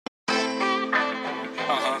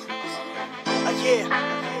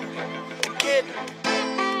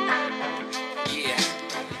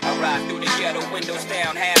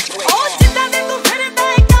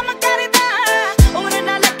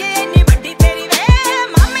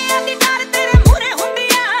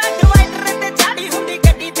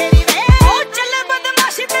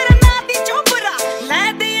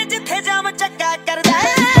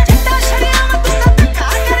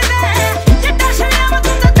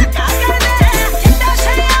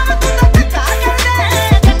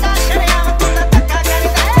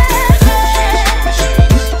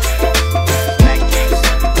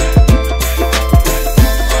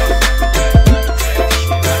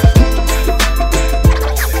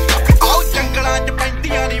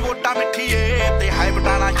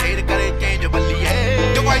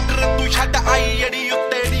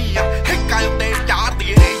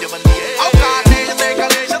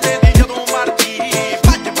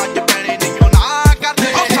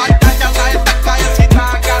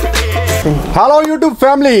Hello YouTube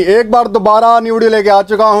family, एक बार दोबारा new video लेके आ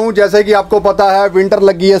चुका हूं। जैसे कि आपको पता है विंटर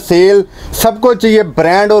लगी है सेल, सबको चाहिए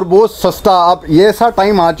ब्रांड और बहुत सस्ता। अब ये ऐसा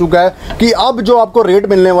टाइम आ चुका है कि अब जो आपको रेट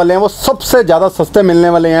मिलने वाले हैं वो सबसे ज़्यादा सस्ते मिलने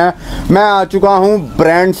वाले हैं। मैं आ चुका हूं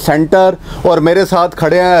ब्रांड सेंटर और मेरे साथ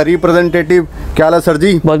खड़े हैं रिप्रेजेंटेटिव। क्या हाल है सर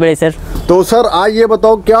जी? बहुत बढ़िया सर। तो सर आज ये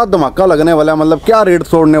बताओ क्या धमाका लगने वाला है, मतलब क्या रेट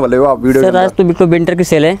छोड़ने वाले हो आप वीडियो? सर आज तो बिल्कुल विंटर की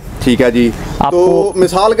सेल है। ठीक है जी। तो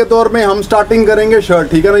मिसाल के तौर में हम स्टार्टिंग करेंगे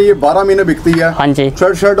शर्ट, ठीक है ना, ये 12 महीने बिकती है। हाँ जी।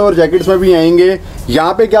 शर्ट और जैकेट्स में भी आएंगे।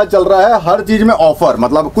 यहाँ पे क्या चल रहा है, हर चीज में ऑफर,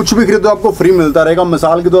 मतलब कुछ भी खरीदो आपको फ्री मिलता रहेगा।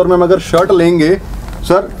 मिसाल के तौर में हम अगर शर्ट लेंगे,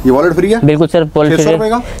 सर ये वॉलेट फ्री है? बिल्कुल सर, वॉलेट फ्री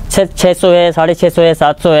है। सर 600 है, 650 है,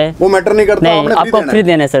 700 है, वो मैटर नहीं करता। नहीं, आपको फ्री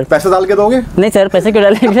देना है सर। पैसे डाल के दोगे? नहीं सर, पैसे क्यों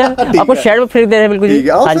डालेंगे सर, आपको शर्ट में फ्री दे रहे हैं। बिल्कुल जी।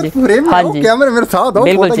 हाँ जी, हाँ जी, कैमरे मेरे साथ हो,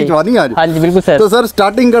 बिल्कुल जी। हाँ जी बिल्कुल सर। तो सर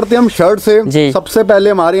स्टार्टिंग करते हैं हम शर्ट से। सबसे पहले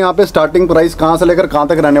हमारे यहाँ पे स्टार्टिंग प्राइस कहाँ से लेकर कहाँ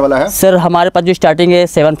तक रहने वाला है? सर हमारे पास जो स्टार्टिंग है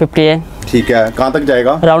 750 है। ठीक है, कहाँ तक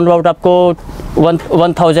जाएगा? राउंड अबाउट आपको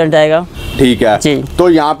 1000 जाएगा। ठीक है जी। तो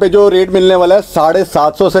यहाँ पे जो रेट मिलने वाला है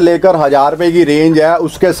 750 से लेकर 1000 रुपए की रेंज है।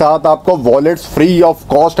 उसके साथ आपको वॉलेट्स फ्री ऑफ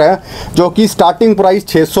कॉस्ट है, जो कि स्टार्टिंग प्राइस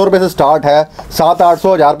 600 रुपए से स्टार्ट है। 700,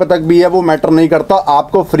 800, 1000 रुपए तक भी है, वो मैटर नहीं करता।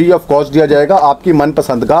 आपको फ्री ऑफ कॉस्ट दिया जाएगा आपकी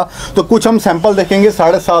मनपसंद का। तो कुछ हम सैंपल देखेंगे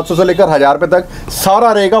 750 से लेकर 1000 रुपए तक,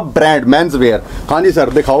 सारा रहेगा ब्रांड मेंस वेयर। हाँ जी सर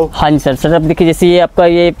दिखाओ। हाँ जी सर। सर अब देखिए, जैसे ये आपका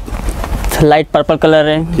ये लाइट पर्पल कलर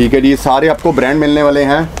है। ठीक है जी, सारे आपको ब्रांड मिलने वाले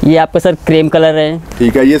हैं। ये आपका सर क्रीम कलर है।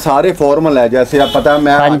 ठीक है, ये सारे फॉर्मल है। जैसे आप पता है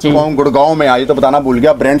मैं गुड़गांव में आई तो बताना भूल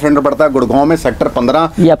गया, ब्रांड सेंटर पड़ता है गुड़गांव में, सेक्टर 15।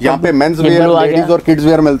 यहाँ पे मेंस वेयर, लेडीज और किड्स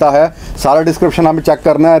वेयर मिलता है। सारा डिस्क्रिप्शन हमें चेक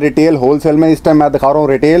करना है। रिटेल, होलसेल में इस टाइम मैं दिखा रहा हूँ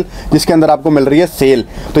रिटेल, जिसके अंदर आपको मिल रही है सेल।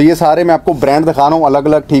 तो ये सारे मैं आपको ब्रांड दिखा रहा हूँ अलग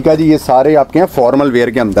अलग। ठीक है जी, ये सारे आपके हैं फॉर्मल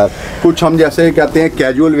वेयर के अंदर। कुछ हम जैसे कहते हैं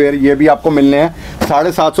कैजुअल वेयर, ये भी आपको मिलने हैं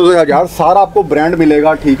 750 से 1000, सारा आपको ब्रांड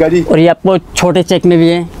मिलेगा। ठीक है जी। और ये आपको छोटे चेक में भी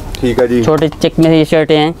है। ठीक है जी, छोटे चेक में ये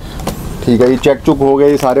शर्टें हैं। ठीक है, ये चेक चुक हो गए,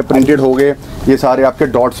 ये सारे प्रिंटेड हो गए, ये सारे आपके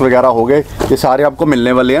डॉट्स वगैरह हो गए, ये सारे आपको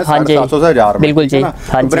मिलने वाले हैं 750 से 1000। बिल्कुल जी।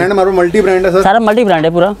 हाँ, ब्रांड हमारा मल्टी ब्रांड है सर। सारा मल्टी ब्रांड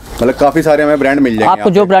है पूरा, मतलब काफी सारे हमें ब्रांड मिल जाएंगे। आपको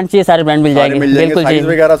जो ब्रांड चाहिए सारे ब्रांड मिल जाएंगे। बिल्कुल जी।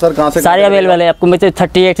 वगैरह सर कहाँ से? सारे अवेलेबल है आपको। मुझे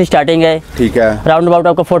 38 से स्टार्टिंग है। ठीक है, राउंड अबाउट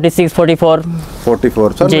आपको 46,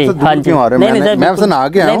 44 सर जी। हाँ जी, मैं से ना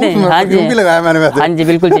के लगाया मैंने वैसे। हाँ जी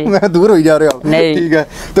बिल्कुल जी। मैं दूर हो जा रहे हो। ठीक है,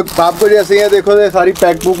 तो आपको जैसे देखो सारी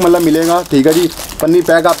पैक बुक मतलब मिलेगा। ठीक है जी, पन्नी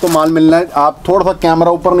पैक आपको माल मिलना है। आप थोड़ा सा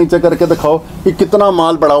कैमरा ऊपर नीचे करके दिखाओ कि कितना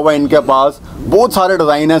माल पड़ा हुआ है इनके पास। बहुत सारे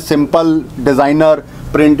डिजाइन है, सिंपल, डिजाइनर,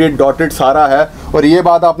 प्रिंटेड, डॉटेड सारा है। और ये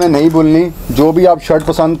बात आपने नहीं भूलनी, जो भी आप शर्ट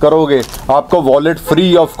पसंद करोगे आपको वॉलेट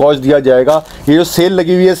फ्री ऑफ कॉस्ट दिया जाएगा। ये जो सेल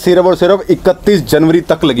लगी हुई है सिर्फ और सिर्फ 31 जनवरी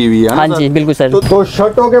तक लगी हुई है। हाँ जी बिल्कुल सर। तो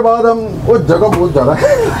शर्टों के बाद हम उस जगह बहुत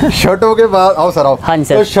ज्यादा शर्टों के बाद आओ सर आओ। हाँ जी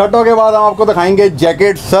सर। तो शर्टों के बाद हम आपको दिखाएंगे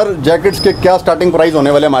जैकेट। सर जैकेट्स के क्या स्टार्टिंग प्राइस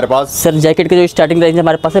होने वाले हमारे पास? सर जैकेट के जो स्टार्टिंग प्राइस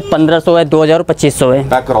हमारे पास है 1500 है, 2000 और 2500 है।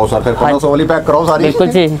 पैक कराओ सर, फिर 1500 वाली पैक कराओ सारी। बिल्कुल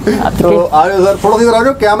जी। तो आज सर थोड़ा सा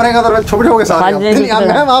इधर कैमरे का तरफ छोटे छोटे सारे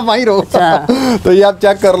आप वहीं रहो। तो ये आप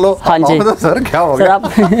चेक कर लो। हाँ जी। तो सर क्या हो गया?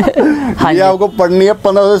 हाँ ये आपको पढ़नी है,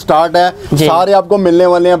 1500 से स्टार्ट है। सारे आपको मिलने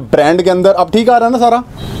वाले हैं ब्रांड के अंदर। अब ठीक आ रहा है ना सारा?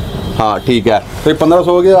 हाँ ठीक है, तो ये 1500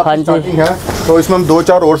 हो गया स्टार्टिंग है। तो इसमें हम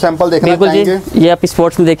 2-4 और सैंपल देखना चाहेंगे। ये आप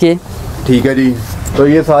स्पोर्ट्स में देखिए। ठीक है जी, तो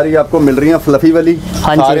ये सारी आपको मिल रही है फ्लफी वाली।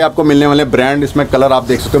 सारे आपको मिलने वाले ब्रांड। इसमें कलर आप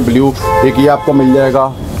देख सकते हो, ब्लू एक ये आपको मिल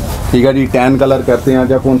जाएगा। ठीक है जी, 10 कलर कहते हैं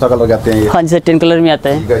या कौन सा कलर कहते हैं ये? हाँ जी सर, 10 कलर में आता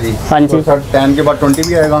है। ठीक है जी। हाँ जी। तो सर 10 के बाद 20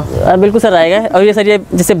 भी आएगा? बिल्कुल सर आएगा। और ये सर ये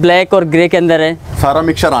जैसे ब्लैक और ग्रे के अंदर है, सारा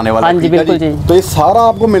मिक्सचर आने वाला है। हाँ जी बिल्कुल जी। तो ये सारा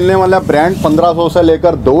आपको मिलने वाला है ब्रांड 1500 से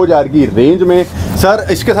लेकर 2000 की रेंज में। सर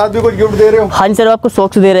इसके साथ भी कुछ गिफ्ट दे रहे हो? हाँ जी सर, आपको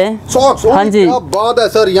सॉक्स दे रहे हैं। सॉक्स? हाँ जी, क्या बात है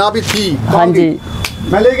सर, यहाँ भी थी। हाँ जी,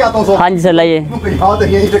 मैं लेके आता हूँ। हाँ जी सर लाइए।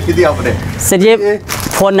 यही रखी थी आपने सर, ये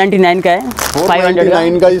 499 का है,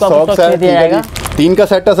 499 का ये सॉक्स है, दिया जाएगा। 3 का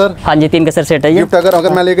सेट है सर? हाँ जी 3 का सर सेट है। गिफ्ट अगर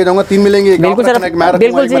मैं लेके जाऊंगा 3 मिलेंगे? बिल्कुल सर,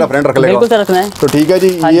 बिल्कुल मेरा फ्रेंड रख लेगा। बिल्कुल सर रखना है। तो ठीक है जी,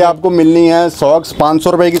 ये आपको मिलनी है सॉक्स,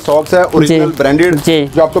 500 रुपए की सॉक्स है, ओरिजिनल ब्रांडेड,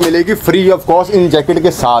 जो आपको मिलेगी free of cost in jacket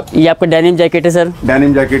के साथ। ये आपका डेनिम जैकेट है सर,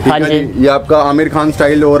 डेनिम जैकेट। ठीक है जी, ये आपका आमिर खान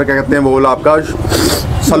स्टाइल और क्या कहते हैं वो आपका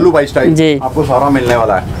सल्लू भाई स्टाइल जी, आपको सारा मिलने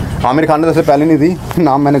वाला है। आमिर खान ने पहले नहीं थी,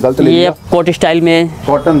 नाम मैंने गलत ले लिया। ये कोट स्टाइल में,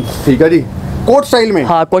 कॉटन। ठीक है जी, कोट स्टाइल में।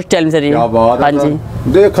 हाँ कोट स्टाइल में सर। क्या बात है। हाँ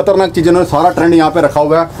जी, देख खतरनाक चीजें ने सारा ट्रेंड यहाँ पे रखा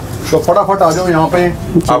हुआ है। तो फटाफट आ जाओ, यहाँ पे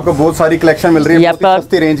आपको बहुत सारी कलेक्शन मिल रही है, आपका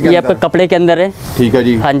सस्ती रेंज के ये आपका कपड़े के अंदर है। ठीक है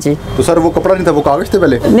जी। हाँ जी। तो सर वो कपड़ा नहीं था, वो कागज थे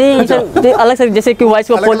पहले? नहीं सर, अलग सर, जैसे कि वाइट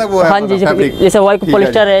को, हाँ जी जैसे वाइट को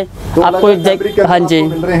पॉलिस्टर है आपको। हाँ जी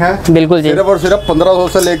मिल रहे हैं बिल्कुल जी। सिर्फ और सिर्फ 1500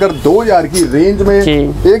 से लेकर 2000 की रेंज में।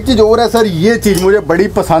 एक चीज और है सर, ये चीज मुझे बड़ी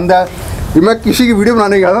पसंद है। मैं किसी की वीडियो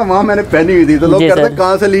बनाने गया था, वहाँ मैंने पहनी हुई थी, तो लोग कहते हैं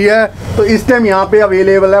कहाँ से ली है। तो इस टाइम यहाँ पे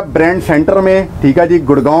अवेलेबल है ब्रांड सेंटर में। ठीक है जी,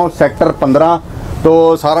 गुड़गांव सेक्टर 15। तो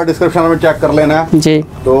सारा डिस्क्रिप्शन में चेक कर लेना है जी।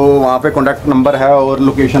 तो वहाँ पे कॉन्टैक्ट नंबर है और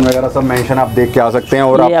लोकेशन वगैरह सब मेंशन आप देख के आ सकते हैं।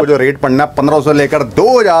 और आपको जो रेट पड़ना है 1500 से लेकर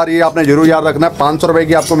 2000, ये आपने जरूर याद रखना है। 500 रुपए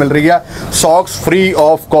की आपको मिल रही है सॉक्स फ्री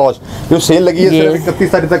ऑफ कॉस्ट। जो सेल लगी है सिर्फ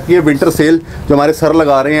 31 तारीख तक की है, विंटर सेल जो हमारे सर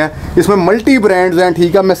लगा रहे हैं। इसमें मल्टी ब्रांड्स हैं।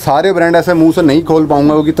 ठीक है, मैं सारे ब्रांड ऐसे मुँह से नहीं खोल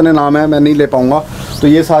पाऊंगा, वो कितने नाम है मैं नहीं ले पाऊंगा। तो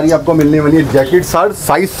ये सारी आपको मिलने वाली है। जैकेट सर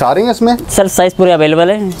साइज सारे हैं इसमें? सर साइज पूरे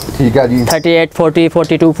अवेलेबल है। ठीक है जी, 38, 40,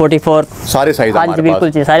 42, 44 सारे साइज बिल्कुल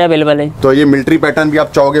जी, सारे अवेलेबल है। तो ये मिलिट्री पैटर्न भी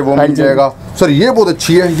आप चाहोगे वो मिल जाएगा। सर ये बहुत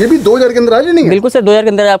अच्छी है, ये भी 2000 के अंदर आ जाएगी? बिल्कुल सर 2000 के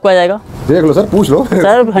अंदर आपको आ जाएगा। देख लो सर, पूछ लो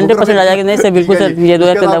सर 100% आ जाएगा। नहीं सर बिल्कुल सर, ये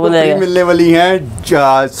 2000 के अंदर जाएगा। मिलने वाली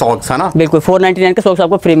है सॉक्स है ना? बिल्कुल 499 का सॉक्स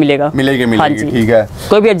आपको फ्री मिलेगा। मिलेगी। ठीक है,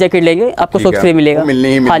 कोई भी जैकेट लेंगे आपको सॉक्स फ्री मिलेगा। मिलनी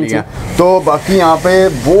ही मिलनी है। तो बाकी यहाँ पे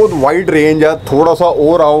बहुत वाइड रेंज है। थोड़ा सा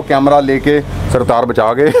और आओ कैमरा लेके, सर तार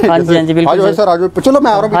बचा के। हाँ जी बिल्कुल सर आज चलो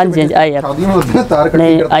मैं आ रहा हूँ। हाँ जी आइए,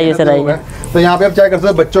 आइए सर आइए। तो यहाँ पे आप क्या कर सकते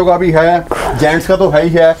हैं, बच्चों का भी है, जेंट्स का तो है ही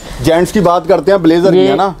है। जेंट्स की बात करते हैं, ब्लेजर भी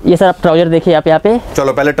है ना? ये सर आप ट्राउजर देखिए यहाँ पे।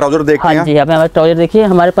 चलो पहले ट्राउजर देखते हैं। हाँ जी, यहाँ पे हमारे ट्राउजर देखिए।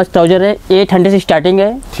 हमारे पास ट्राउजर है 800 से स्टार्टिंग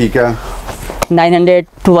है। ठीक है, 900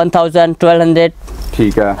 to 1000, 1200।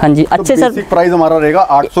 ठीक है। हाँ जी, अच्छे सर। बेसिक प्राइस हमारा रहेगा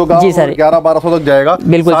 800 का जी सर, 1100-1200 तक जाएगा।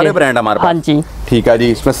 बिल्कुल सारे ब्रांड हमारे पास। हाँ जी ठीक है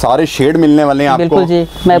जी, इसमें सारे शेड मिलने वाले हैं आपको। बिल्कुल जी,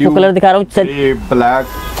 मैं आपको कलर दिखा रहा हूँ सर। ब्लैक,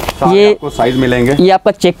 ये आपको साइज मिलेंगे। ये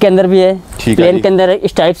आपका चेक के अंदर भी है, प्लेन के अंदर है,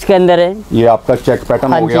 स्ट्राइप्स के अंदर है। ये आपका चेक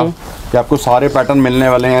पैटर्न हो गया। ये आपको सारे पैटर्न मिलने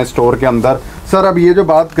वाले हैं स्टोर के अंदर। सर अब ये जो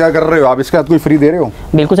बात क्या कर रहे हो आप, इसके साथ कोई फ्री दे रहे हो?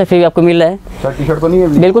 बिल्कुल सर, फ्री आपको मिल रहा है। सर टी शर्ट तो नहीं है?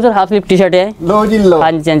 बिल्कुल sir, half sleeve T shirt है। लो जी लो।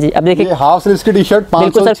 हाँ जी। अब देखिए हाफ स्लीव की टी शर्ट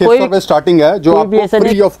 500-600 रुपए स्टार्टिंग है, जो आपको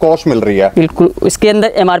फ्री ऑफ कॉस्ट मिल रही है। बिल्कुल, इसके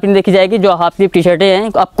अंदर MRP नहीं देखी जाएगी। जो हाफ स्लीव टी शर्ट है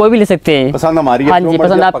आप कोई भी ले सकते हैं, पसंद हमारी है। हाँ जी,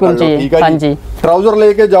 पसंद आपको चाहिए। हाँ जी, ट्राउजर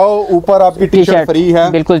लेके जाओ, ऊपर आपकी टी शर्ट फ्री है।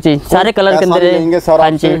 बिल्कुल जी, सारे कलर के अंदर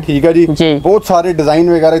है। ठीक है जी, बहुत सारे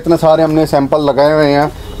डिजाइन वगैरह इतने सारे हमने सैंपल लगाए हुए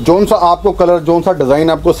हैं। जोन सा आपको कलर, जोन सा डिजाइन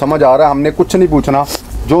आपको समझ आ रहा है, हमने कुछ नहीं पूछना,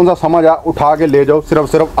 जोन सा समझ आ उठा के ले जाओ।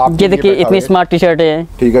 सिर्फ आप ये देखिए इतनी स्मार्ट टी शर्ट है।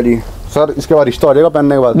 ठीक है जी सर, इसके बाद रिश्ता हो जाएगा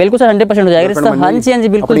पहनने के बाद? बिल्कुल सर 100% हो जाएगा रिश्ता। हाँ जी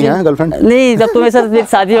बिल्कुल जी। गर्लफ्रेंड नहीं, जब तुम्हें सर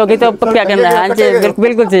शादी होगी तो अब क्या करना है? हाँ जी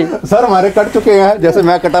बिल्कुल जी। सर हमारे कट चुके हैं, जैसे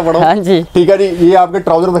मैं कटा पड़ा हूं। हाँ जी ठीक है जी, ये आपके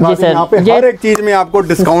ट्राउजर दिखा दीजिए। यहाँ पे हर एक चीज में आपको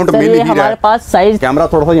डिस्काउंट मिल रहा है। हमारे पास साइज, कैमरा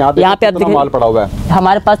थोड़ा सा यहाँ पे आप माल पड़ा हुआ है।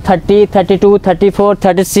 हमारे पास 30, 32, 34,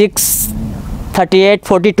 36, 38,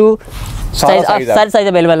 42 सारे साइज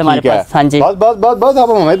अवेलेबल है हमारे पास। हाँ जी, बस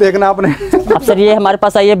अब हमें देखना आपने। अब सर ये हमारे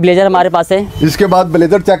पास आई है ब्लेजर, हमारे पास है। इसके बाद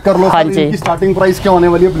ब्लेजर चेक कर लो। हाँ जी, स्टार्टिंग प्राइस क्या होने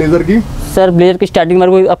वाली है ब्लेजर की? सर ब्लेजर की स्टार्टिंग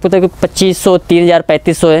मेरे को आपको तक 2500, 3000,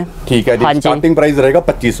 3500 है। ठीक है जी, हाँ, स्टार्टिंग प्राइस रहेगा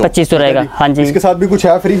 2500 रहेगा। हाँ जी, इसके साथ भी कुछ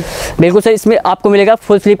है फ्री? बिल्कुल सर, इसमें आपको मिलेगा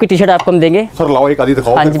फुल स्लीव की टी शर्ट आपको हम देंगे। सर लाओ एक आधी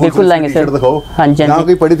दिखाओ। हाँ जी बिल्कुल लाएंगे सर। हाँ जी,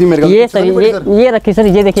 यहाँ पड़ी थी मेरे, ये सर ये रखी सर,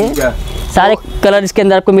 ये देखिए सारे कलर इसके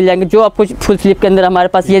अंदर आपको मिल जाएंगे। जो आपको फुल स्लीव के अंदर हमारे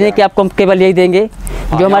पास, ये नहीं कि आपको केवल यही देंगे,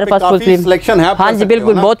 जो हमारे पास फुल स्लीव सिलेक्शन है। हाँ जी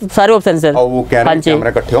बिल्कुल, बहुत सारे ऑप्शन सर। हाँ जी,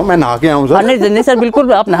 इकट्ठे हो, मैं नहा के आऊँ सर? नहीं सर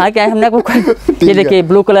बिल्कुल, आप नहा के आए। हमने आपको ये देखिए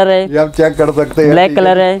ब्लू कलर है, आप चेक कर सकते हैं, ब्लैक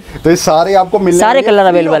कलर है। तो ये सारे आपको मिल, सारे कलर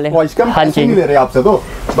अवेलेबल है। हाँ जी, नहीं ले रहे आपसे, तो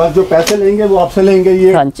बस जो पैसे लेंगे वो आपसे लेंगे।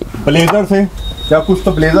 ये ब्लेजर से या कुछ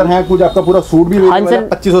तो ब्लेजर है, कुछ आपका पूरा सूट भी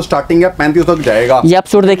 2500 स्टार्टिंग है, 3500 तक जाएगा। ये आप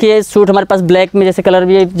सूट देखिए, सूट हमारे पास ब्लैक में जैसे कलर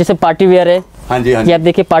भी है, जैसे पार्टी वेयर है। हाँ जी, ये आप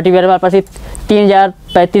देखिए पार्टी वेयर हमारे पास 3000,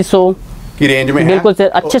 3500, की रेंज में बिल्कुल सर,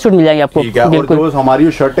 अच्छे सूट मिल जाएंगे आपको। ठीक है, और जो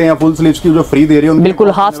हमारी शर्टें हैं फुल स्लीव्स की जो फ्री दे रही है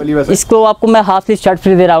बिल्कुल हाफ, इसको आपको मैं हाफ स्लीव शर्ट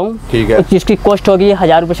फ्री दे रहा हूँ। ठीक है, जिसकी कॉस्ट होगी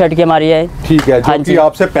 1000 रुपए शर्ट की हमारी है। ठीक है, जो कि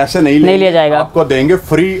आपसे पैसे नहीं लिया जाएगा, आपको देंगे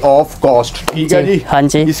फ्री ऑफ कॉस्ट। ठीक है जी। हाँ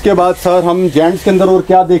जी। इसके बाद सर हम जेंट्स के अंदर और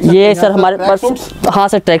क्या देख सकते हैं? ये सर हमारे पास, हाँ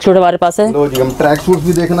सर ट्रैक सूट हमारे पास है। लो जी, हम ट्रैक सूट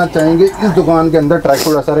भी देखना चाहेंगे इस दुकान के अंदर। ट्रैक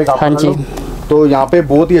सूट सर एक हाँ जी, तो यहाँ पे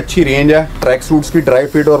बहुत ही अच्छी रेंज है ट्रैक सूट्स की, ड्राई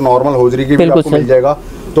फिट और नॉर्मल होजरी की भी आपको मिल जाएगा।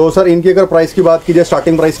 तो सर इनकी अगर प्राइस की बात कीजिए,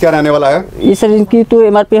 स्टार्टिंग प्राइस क्या रहने वाला है? ये सर इनकी तो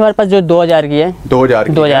एमआरपी हमारे पास जो 2000 की है।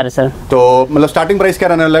 2000 है सर। तो मतलब स्टार्टिंग प्राइस क्या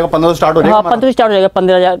रहने वाला है? 1500 स्टार्ट हो जाएगा? हाँ 1500 स्टार्ट हो जाएगा,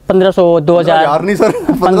 15,000, 1500, 2000 नहीं सर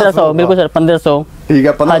 1500, बिल्कुल सर 1500। ठीक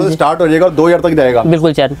है, 1500 स्टार्ट हो जाएगा और 2000 तक जाएगा।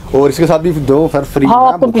 बिल्कुल सर। और इसके साथ भी दो फिर फ्री। हाँ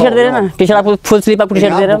आपको टी शर्ट दे रहे हैं ना, टी शर्ट आपको फुल स्लीव आपको टी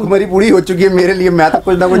शर्ट दे रहे हैं। मेरी पूरी हो चुकी है मेरे लिए, मैं तो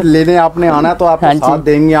कुछ ना कुछ लेने आपने आना है तो आपको साथ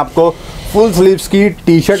देंगे आपको फुल स्लीव्स की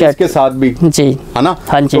टी शर्ट इसके साथ भी जी, है ना?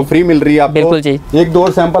 हाँ जी, तो फ्री मिल रही है आपको। बिल्कुल जी। एक दो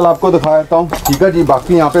सैंपल आपको दिखा देता हूँ। ठीक है जी,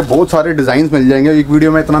 बाकी यहाँ पे बहुत सारे डिजाइन मिल जाएंगे। एक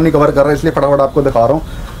वीडियो में इतना नहीं कवर कर रहा है इसलिए फटाफट आपको दिखा रहा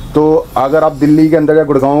हूँ। तो अगर आप दिल्ली के अंदर या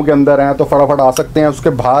गुड़गांव के अंदर हैं तो फटाफट आ सकते हैं, उसके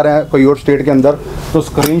बाहर हैं कोई और स्टेट के अंदर तो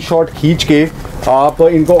स्क्रीनशॉट खींच के आप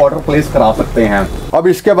इनको ऑर्डर प्लेस करा सकते हैं। अब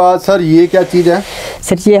इसके बाद सर ये क्या चीज़ है?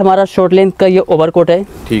 सर ये हमारा शॉर्ट लेंथ का ये ओवरकोट है।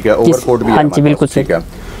 ठीक है, ओवरकोट भी। हाँ जी बिल्कुल। ठीक है,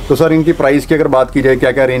 तो सर इनकी प्राइस की अगर बात की जाए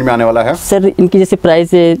क्या क्या रेंज में आने वाला है? सर इनकी जैसे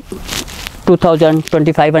प्राइस है 2000,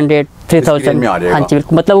 2500, 3000 में आ जाएगा। हाँ जी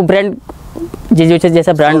बिल्कुल, मतलब वो ब्रांड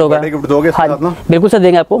जैसा ब्रांड होगा। गिफ्ट दोगे? हाँ बिल्कुल सर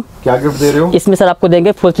देंगे आपको। क्या गिफ्ट दे रहे हो? इसमें सर आपको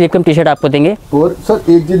देंगे फुल स्लीव की टी शर्ट आपको देंगे। और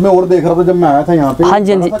सर एक चीज मैं और देख रहा था जब मैं आया था यहाँ पे। हाँ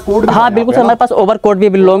जी हाँ जी, हाँ बिल्कुल सर हमारे पास ओवर कोट भी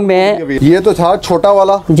लॉन्ग में है। ये तो था छोटा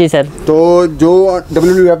वाला जी सर। तो जो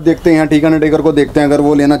WWF देखते हैं, ठीक है, अंडरटेकर को देखते हैं, अगर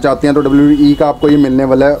वो लेना चाहते हैं तो WWE का आपको ये मिलने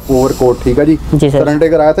वाला है ओवर कोट। ठीक है जी। जी सर।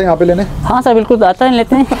 अंडरटेकर आया था यहाँ पे लेने? हाँ सर बिल्कुल आता है,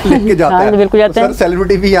 लेते हैं लेके जाते हैं बिल्कुल जाते हैं।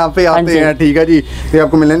 सेलिब्रिटी भी यहाँ पे आते हैं। ठीक है जी, ये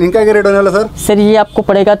आपको मिलने। इनका क्या रेट होने वाला सर? सर ये आपको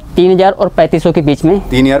पड़ेगा 3000 और 3500 के बीच में।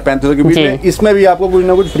 3000-3500 के बीच में। इसमें भी आपको कुछ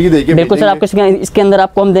ना कुछ फ्री देंगे। बिल्कुल सर, आपको इसके अंदर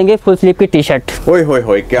आपको हम देंगे फुल स्लीव की टी शर्ट। ओए होए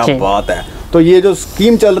होए क्या बात है। तो ये जो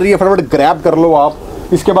स्कीम चल रही है फटाफट ग्रैब कर लो आप।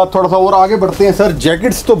 इसके बाद थोड़ा सा और आगे बढ़ते हैं सर।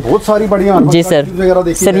 जैकेट्स तो बहुत सारी बढ़िया जी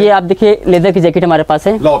सर। सर ये आप देखिए लेदर की जैकेट हमारे पास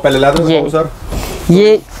है। लो पहले लेदर दिखाओ सर।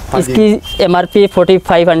 ये इसकी एमआरपी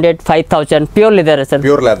 4500, 5000 प्योर लेदर है सर।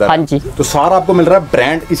 Pure leather. हाँ जी। तो सारा आपको मिल रहा है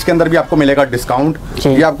ब्रांड। इसके अंदर भी आपको मिलेगा डिस्काउंट।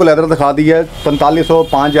 ये आपको लेदर दिखा दी है 4500,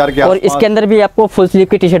 5000 के। और इसके अंदर भी आपको फुल स्लीव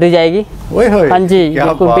की टी शर्ट दी जाएगी। हाँ जी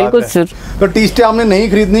बिल्कुल सर। तो टी शर्ट आपने नहीं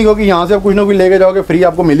खरीदनी क्योंकि यहाँ से आप कुछ ना कुछ लेके जाओगे, फ्री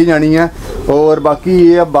आपको मिल ही जानी है। और बाकी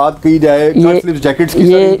ये अब बात की जाए जैकेट्स की,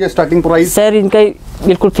 ये स्टार्टिंग प्राइस सर इनका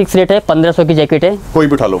बिल्कुल फिक्स रेट है, 1500 की जैकेट है, कोई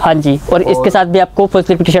भी उठा लो। हाँ जी। और इसके साथ भी आपको फुल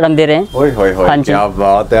स्लीव की टी शर्ट हम दे रहे हैं। ओए होए होए, हाँ जी, क्या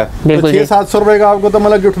बात है। बिल्कुल। 600-700 रुपए का आपको तो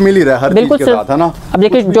मतलब गिफ्ट मिल ही रहा है हर चीज के साथ, है ना? अब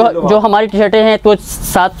देखिए जो हमारी टी शर्टें हैं तो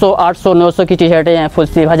 700, 800, 900 की टी शर्टें हैं, फुल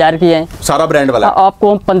स्लीव 1000 की हैं, सारा ब्रांड वाला।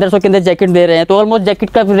 आपको हम 1500 के अंदर जैकेट दे रहे हैं, तो ऑलमोस्ट जैकेट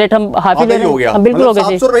का रेट हम हाफ ही ले रहे हैं। बिल्कुल हो गया,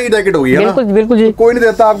 700 रुपए की जैकेट हो गई है। बिल्कुल बिल्कुल जी। कोई नहीं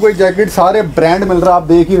देता आपको जैकेट, सारे ब्रांड मिल रहा है, आप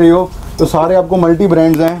देख ही रहे हो। तो सारे आपको मल्टी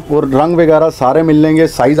ब्रांड्स हैं और रंग वगैरह सारे मिल लेंगे,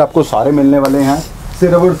 साइज आपको सारे मिलने वाले हैं।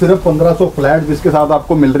 सिर्फ और सिर्फ 1500 फ्लैट, जिसके साथ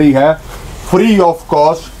आपको मिल रही है free of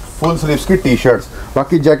cost full sleeves की टी शर्ट्स।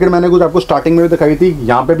 बाकी जैकेट मैंने कुछ आपको स्टार्टिंग में भी दिखाई थी,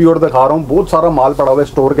 यहाँ पे भी और दिखा रहा हूँ। बहुत सारा माल पड़ा हुआ है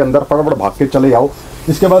स्टोर के अंदर, फटाफट भाग के चले जाओ।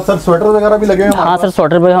 इसके बाद सर स्वेटर वगैरह भी लगे हुए हैं? हाँ सर,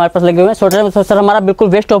 स्वेटर भी हमारे पास लगे हुए हैं। स्वेटर सर हमारा बिल्कुल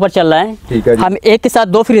बेस्ट ऑफर चल रहा है। ठीक है जी। हम एक के साथ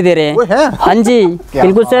 2 फ्री दे रहे हैं। हाँ जी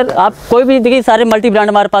बिल्कुल सर। आप कोई भी देखिए, सारे मल्टी ब्रांड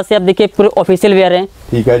हमारे पास है। आप देखिए पूरे ऑफिशियल वेयर हैं।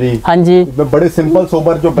 ठीक है जी। हाँ जी, बड़े सिंपल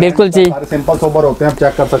सोबर जो बिल्कुल जी, सारे सिंपल सोबर होते हैं, आप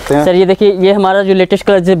चेक कर सकते हैं। सर ये देखिए, ये हमारा जो लेटेस्ट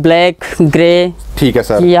कलर है ब्लैक ग्रे। ठीक है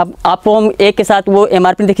सर। ये आपको हम एक के साथ वो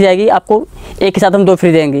एमआरपी दिख जाएगी, आपको एक के साथ हम 2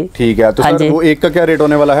 फ्री देंगे। ठीक है। तो सर वो एक का क्या रेट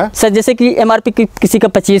होने वाला है? सर जैसे कि एमआरपी किसी का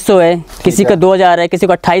 2500 है, किसी का 2000 है, किसी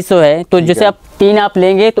का 2800 है। तो जैसे आप 3 आप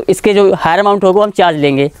लेंगे तो इसके जो हायर अमाउंट होगा हम चार्ज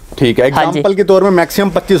लेंगे। ठीक है। एग्जांपल के तौर में मैक्सिमम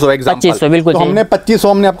 2500 है। 2500 बिल्कुल। तो हमने 2500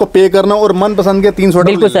 हमने आपको पे करना और मन पसंद के 300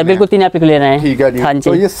 बिल्कुल सर, बिल्कुल 3 आप ले रहे हैं। ठीक है जी। हाँ जी।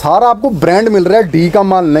 तो ये सारा आपको ब्रांड मिल रहा है, डी का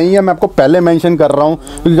माल नहीं है। मैं आपको पहले मेंशन कर रहा हूँ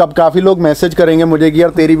क्योंकि अब काफी लोग मैसेज करेंगे मुझे कि यार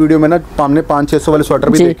तेरी वीडियो में ना हमने 500-600 वाले स्वेटर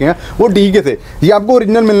भी देखे हैं, वो डी के थे। ये आपको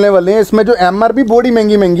ओरिजिनल मिलने वाले हैं। इसमें जो एमआरपी बड़ी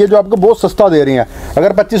महंगी है, जो आपको बहुत सस्ता दे रही है।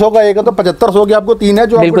 अगर 2500 का एक है तो 7500 के आपको 3 है,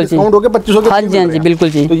 जो आपको डिस्काउंट होकर 2500 के। हाँ जी, हाँ जी बिल्कुल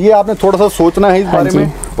जी। तो ये आपने थोड़ा सा सोचना है इस बारे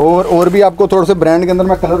में। और भी आपको थोड़े से ब्रांड के अंदर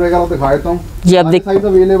मैं कलर वगैरह दिखा देता हूँ। जी आप देखिए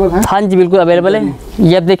अवेलेबल है। हाँ जी बिल्कुल अवेलेबल है।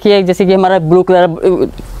 ये आप देखिए, जैसे कि हमारा ब्लू कलर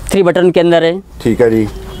 3 बटन के अंदर है। ठीक है जी।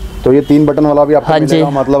 तो ये 3 बटन वाला भी आपको मिलेगा,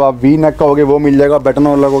 मतलब आप वी नेक का होगे वो मिल जाएगा, बटन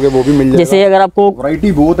वाला होगे वो भी मिल जाएगा। जैसे अगर आपको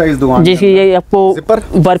वैरायटी बहुत है इस दुकान जी, ये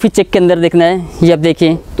आपको बर्फी चेक के अंदर देखना है, ये आप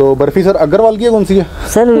देखिए। तो बर्फी सर अग्रवाल की है, कौन सी है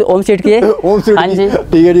सर? ओम सीट की है। ओम सीट, हाँ जी,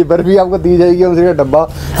 ठीक है जी, बर्फी आपको दी जाएगी ओम सीट का डब्बा।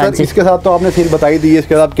 सर इसके साथ तो आपने सील बताई दी है,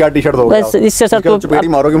 इसके साथ क्या टी शर्ट दोगे? इससे सर तो चपेटी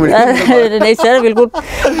मारोगे मुझे। नहीं सर बिल्कुल,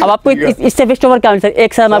 अब आपको इससे बेस्ट ओवर क्या मिल सकता है,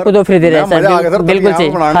 एक साल हम आपको 2 फ्री दे रहे हैं सर, बिल्कुल सही।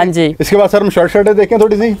 हाँ जी, इसके बाद सर हम शर्ट देखें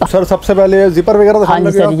थोड़ी सी सर, सबसे पहले जिपर वगैरह। हाँ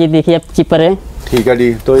जी सर, ये देखिए आप जिपर है, ठीक है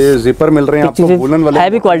जी, तो ये जिपर मिल रहे हैं आपको वूलन वाले,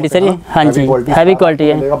 हैवी क्वालिटी सर ये। हाँ जी, हैवी क्वालिटी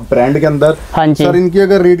है ब्रांड के अंदर। हाँ जी सर, इनकी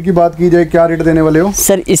अगर रेट की बात की जाए, क्या रेट देने वाले हो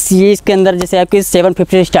सर? इसके अंदर जैसे आपकी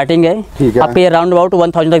 750 स्टार्टिंग है, आपको ये राउंड अबाउट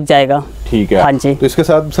 1000 तक जाएगा। ठीक है, हाँ जी। तो इसके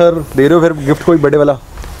साथ सर दे रहे हो फिर गिफ्ट कोई बड़े वाला?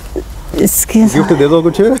 इसके गिफ्ट दे दो,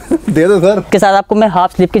 कुछ दे दो सर। के साथ आपको मैं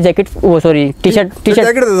हाफ स्लीव की जैकेट, वो सॉरी टी शर्ट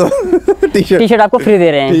जैकेट दे दो। टी शर्ट आपको फ्री दे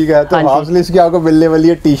रहे हैं। ठीक है, तो हाफ स्लीव की आपको मिलने वाली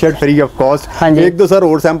है T shirt free of cost. हाँ जी, एक दो सर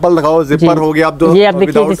और सैंपल दिखाओ। जिपर हो गया, आप दो ये आप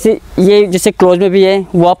देखिए, जैसे ये जैसे क्लोज में भी है,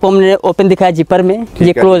 वो आपको हमने ओपन दिखाया जिपर में,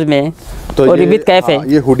 ये क्लोज में है, तो और विद कैफ है।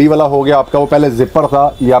 ये हुडी वाला हो गया आपका, वो पहले जिपर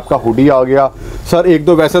था, ये आपका हुडी आ गया। सर एक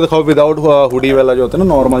दो वैसे दिखाओ विदाउट हुडी वाला जो होता है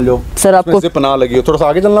ना, नॉर्मल जो सर आपको जिप ना लगी हो, थोड़ा सा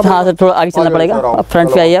आगे चलना। हाँ सर, थोड़ा आगे चलना पड़ेगा। आप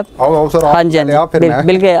फ्रंट पे आइए आप। आओ सर। हाँ जी,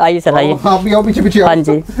 बिल्कुल आइए सर, आइए आप भी आओ पीछे पीछे। हाँ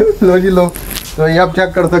जी, लो जी लो, तो ये आप चेक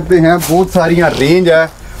कर सकते हैं, बहुत सारी यहाँ रेंज है।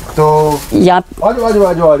 तो यहाँ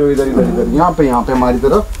आजो इधर यहाँ पे हमारी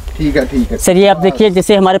तरफ। ठीक है सर, ये आप देखिए,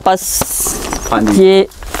 जैसे हमारे पास हाँ जी,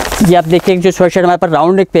 ये आप देखिए जो शर्ट हमारे पास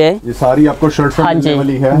राउंड नेक पे है, ये सारी आपको शर्ट हाँ जी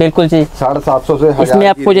वाली है, बिल्कुल जी, 750 से 1000। इसमें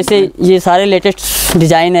आपको जैसे ये सारे लेटेस्ट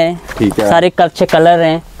डिजाइन है, ठीक है, सारे अच्छे कलर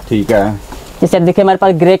हैं। ठीक है, जैसे आप देखिए हमारे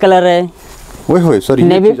पास ग्रे कलर है, ओए सर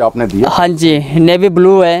ये चीज आपने दी है। हाँ जी, नेवी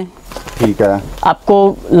ब्लू है। ठीक है,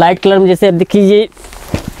 आपको लाइट कलर में जैसे देखिए ये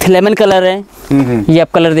लेमन कलर है, ये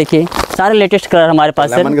आप कलर देखिए, सारे लेटेस्ट कलर हमारे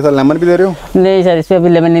पास। लेमन के साथ लेमन भी दे रहे हो? नहीं सर, इसमें अभी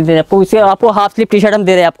लेमन नहीं दे रहे आपको, इसके आपको हाफ स्लीव टी शर्ट हम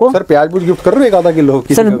दे रहे हैं आपको। सर प्याज कुछ गिफ्ट कर रहे हो, 1 आधा किलो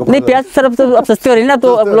सर? नहीं प्याज सर अब सस्ते हो रही है ना,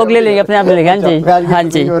 तो अब लोग ले लेंगे, अपने आप ले लेंगे। हाँ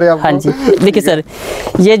जी, हाँ जी। देखिए सर,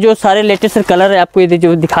 ये जो सारे लेटेस्ट कलर है आपको, ये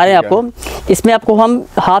जो दिखा रहे हैं आपको, इसमें आपको हम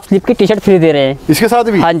हाफ स्लीव की टी शर्ट फ्री दे रहे हैं इसके साथ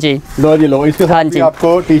भी। हाँ जी, लो इसके साथ भी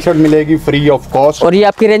आपको टी शर्ट मिलेगी फ्री ऑफ कॉस्ट, और ये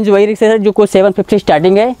आपकी रेंज वही सर जो 750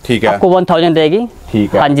 स्टार्टिंग है, ठीक है, आपको 1000 रहेगी।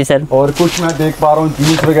 ठीक है, हाँ जी सर। और कुछ मैं देख पा रहा हूँ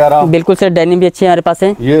जीन्स वगैरह, बिल्कुल सर, डेनिम भी अच्छे हमारे पास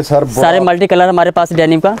है। ये सर सारे मल्टी कलर हमारे पास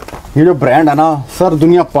डेनिम का। ये जो ब्रांड है ना सर,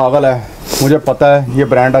 दुनिया पागल है, मुझे पता है। ये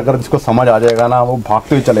ब्रांड अगर जिसको समझ आ जाएगा ना, वो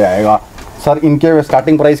भागते हुए चले आएगा। सर इनके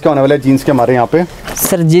स्टार्टिंग प्राइस क्या होने वाले हैं जीन्स के हमारे यहाँ पे?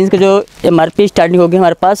 सर जीन्स के जो MRP स्टार्टिंग होगी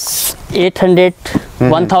हमारे पास 800,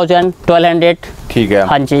 1000, 1200। ठीक है,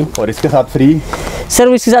 हाँ जी। और इसके साथ फ्री सर,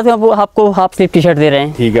 इसके साथ हम आपको हाफ स्लीव टी शर्ट दे रहे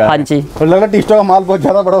हैं। ठीक है, हाँ जी। और लग रहा है टी शर्ट का माल बहुत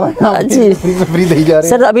ज्यादा बड़ा है। हाँ जी, फ्री दे जा रहे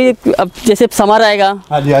हैं सर। अब जैसे समर आएगा,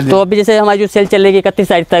 हाँ जी, हाँ जी। तो अभी जैसे हमारी जो सेल चलेगी 31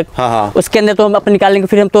 तारीख तक, हाँ, उसके अंदर तो हम अपने निकालेंगे,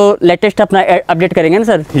 फिर हम तो लेटेस्ट अपना अपडेट करेंगे ना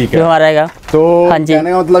सर, जो हमारा आएगा। तो हाँ जी,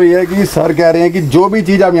 कहने का मतलब ये है कि सर कह रहे हैं कि जो भी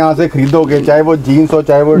चीज आप यहाँ से खरीदोगे, चाहे वो जीन्स हो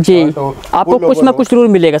चाहे वो शर्ट हो, आपको कुछ ना कुछ जरूर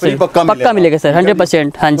मिलेगा सर, पक्का मिलेगा सर,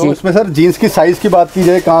 100%। हाँ जी। उसमें सर जीन्स की साइज की बात की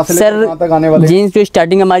जाए, कहाँ से सर कहाँ तक आने वाले? जीन्स जो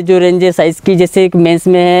स्टार्टिंग हमारी जो रेंज है साइज की, जैसे मेंस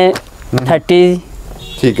में है 30,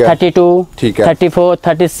 ठीक है, 32, ठीक है, 34,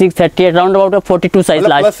 36, 38, round about 42 size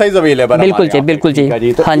large size available है। बिल्कुल जी, बिल्कुल जी।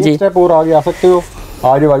 हाँ जी, स्टेप और आगे आ सकते हो,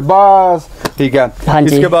 आगे भाई बस। ठीक है, हाँ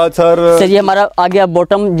जी। इसके बाद सर ये हमारा आ गया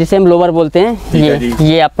बॉटम, जिसे हम लोवर बोलते हैं।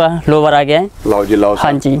 ये आपका लोवर आ गया है। लाओ जी, लाओ।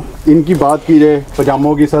 हाँ जी। इनकी बात की जाए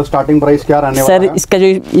पजामों की सर, स्टार्टिंग प्राइस क्या रहने वाला है?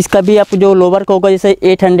 सर इसका भी आप जो लोवर का होगा, जैसे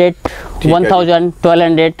 800, 1000,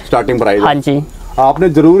 1200 स्टार्टिंग प्राइस। हाँ जी। आपने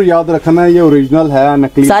जरूर याद रखना है, ये ओरिजिनल है,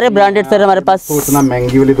 नकली सारे ब्रांडेड सर हमारे पास। तो इतना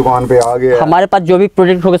महंगी वाली दुकान पे आ गया। हमारे पास जो भी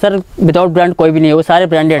प्रोडक्ट होगा सर, विदाउट ब्रांड कोई भी नहीं है, वो सारे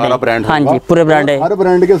ब्रांडेड है। हाँ जी, पूरे ब्रांड है। हर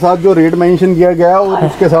ब्रांड के साथ जो रेट मेंशन किया गया है, और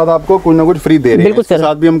उसके साथ आपको कुछ ना कुछ फ्री दे रहे हैं। बिल्कुल सर,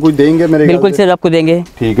 साथ भी हम कुछ देंगे मेरे। बिल्कुल सर, आपको देंगे।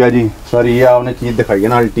 ठीक है जी सर, ये आपने चीज दिखाई है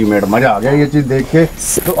ना, अल्टीमेट, मजा आ गया ये चीज देख के।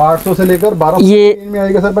 तो 800 से लेकर 1200 ये में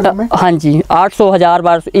आएगा सर पजामे? हाँ जी, 800, 1000,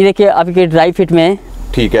 1200। ये देखिए आपके ड्राई फिट में।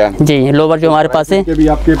 ठीक है जी, लोवर जो हमारे पास है।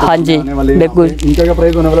 हाँ जी, बिल्कुल। इनका क्या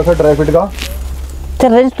प्राइस होने वाला सर ड्राई फिट का?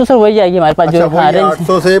 सर रेंज तो सर वही आएगी हमारे पास, जो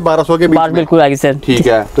 800 से 1200 के बीच में। बिल्कुल आएगी सर। ठीक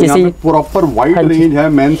है, तो यहाँ पे प्रॉपर वाइड रेंज है,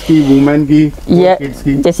 मेंस की, वुमेन की, किड्स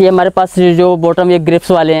की। जैसे हमारे पास जो बॉटम ये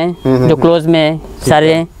ग्रिप्स वाले हैं, जो क्लोज में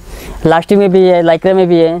सारे हैं, लास्टिंग में भी है, लाइक्रा में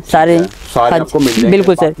भी है, सारे आपको मिल जाएंगे।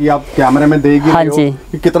 बिल्कुल सर। कि आप कैमरे में देख ही रहे हो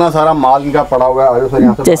कि कितना सारा माल इनका पड़ा हुआ है। सर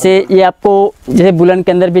यहाँ से जैसे ये आपको, जैसे बुलन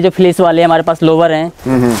के अंदर भी जो फ्लीस वाले हमारे पास लोवर हैं,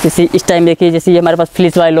 जैसे इस टाइम देखिए, जैसे ये हमारे पास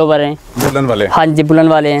फ्लीस वाले लोवर हैं। बुलन वाले? हाँ जी, बुलन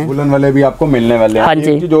वाले हैं। बुलन वाले भी आपको मिलने वाले हैं। हाँ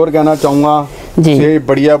जी। एक चीज और कहना चाहूँगा जी, ये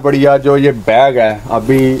बढ़िया जो ये बैग है,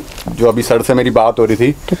 अभी सर से मेरी बात हो रही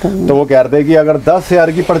थी, तो वो कह रहे थे कि अगर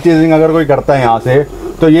 10,000 की परचेजिंग अगर कोई करता है यहाँ से,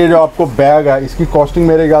 तो ये जो आपको बैग है इसकी कॉस्टिंग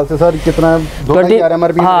मेरे ख्याल से सर कितना है?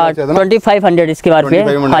 2500 इसके बारे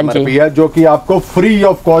में हाँ जी है, जो कि आपको फ्री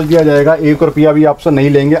ऑफ कॉस्ट दिया जाएगा। 1 रुपया भी आपसे नहीं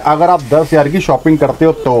लेंगे अगर आप 10,000 की शॉपिंग करते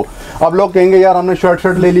हो। तो अब लोग कहेंगे यार हमने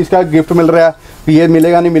शर्ट ले ली, इसका गिफ्ट मिल रहा है, ये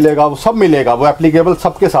मिलेगा नहीं मिलेगा? वो सब मिलेगा, वो एप्लीकेबल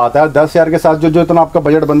सबके साथ है। 10,000 के साथ जो इतना आपका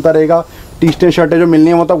बजट बनता रहेगा, टी शर्टें जो मिलनी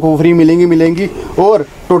है वो तब फ्री मिलेंगी। और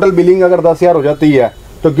टोटल बिलिंग अगर 10,000 हो जाती है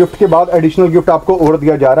तो गिफ्ट के बाद एडिशनल गिफ्ट आपको और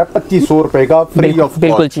दिया जा रहा है 2500 रुपए का फ्री ऑफ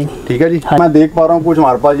कॉस्ट। ठीक है जी। हाँ। मैं देख पा रहा हूँ कुछ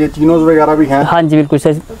हमारे पास ये चिनोज वगैरह भी हैं। हाँ जी बिल्कुल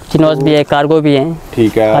सर, चिनोज भी है, कार्गो भी है।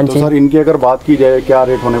 ठीक है। हाँ तो सर इनकी अगर बात की जाए क्या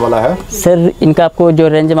रेट होने वाला है? सर इनका आपको जो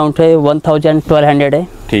रेंज अमाउंट है 1200 है।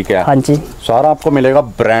 ठीक है। हाँ जी। सारा आपको मिलेगा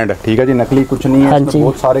ब्रांड। ठीक है जी, नकली कुछ नहीं है। हाँ जी।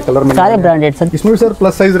 बहुत सारे कलर मिलेंगे, सारे ब्रांडेड सर। इसमें भी सर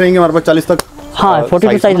प्लस साइज रहेंगे हमारे पास 40 तक। हाँ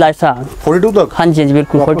 42 साइज लास्ट। 42 तक। हाँ जी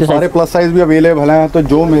बिल्कुल 42 सारे प्लस साइज भी अवेलेबल हैं। तो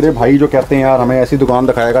जो मेरे भाई जो कहते हैं यार हमें ऐसी दुकान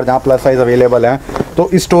दिखाएगा जहाँ प्लस साइज अवेलेबल है, तो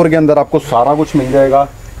इस स्टोर के अंदर आपको सारा कुछ मिल जाएगा।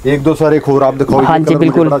 एक दो सर एक और आप दिखाओ। हाँ जी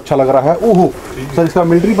बिल्कुल अच्छा लग रहा है। ओहो सर इसका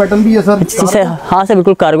मिलिट्री पैटर्न भी है सर। हाँ सर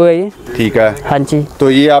बिल्कुल कार्गो है ये। ठीक है। हाँ जी। तो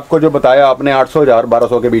ये आपको जो बताया आपने 800 1000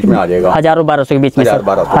 1200 के बीच में आ जाएगा। 1000 और 1200 के बीच में।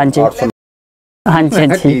 1200। हाँ जी हाँ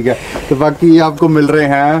जी। ठीक है। तो बाकी आपको मिल रहे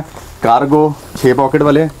हैं कार्गो 6 पॉकेट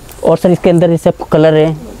वाले। और सर इसके अंदर जैसे आपको कलर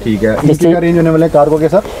है। ठीक है। इसका रेंज होने वाले कार्गो के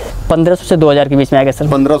सर 1500 से 2000 के बीच में आएगा सर।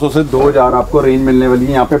 1500 से 2000 आपको रेंज मिलने वाली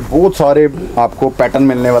है। यहाँ पे बहुत सारे आपको पैटर्न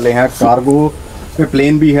मिलने वाले हैं। कार्गो में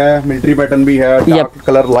प्लेन भी है, मिलिट्री पैटर्न भी है, डार्क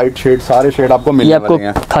कलर, लाइट शेड, सारे शेड आपको मिलने वाले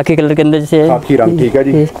हैं। खाकी कलर के अंदर जैसे खाकी रंग। ठीक है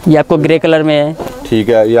जी। ये आपको ग्रे कलर में है। ठीक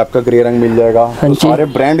है। ये आपका ग्रे रंग मिल जाएगा। तो सारे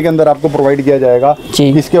ब्रांड के अंदर आपको प्रोवाइड किया जाएगा।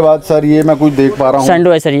 इसके बाद सर ये मैं कुछ देख पा रहा हूँ,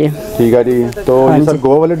 सैंडो है सर ये। ठीक है जी। तो ये सर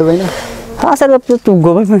गोवा वाले डिजाइन है। हाँ सर अब तो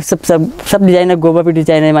गोवा में सब डिजाइन है, गोवा भी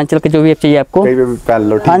डिजाइन है, हिमाचल का जो भी चाहिए आपको कहीं भी पहन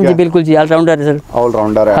लो। हाँ जी बिल्कुल जी, ऑलराउंडर है सर।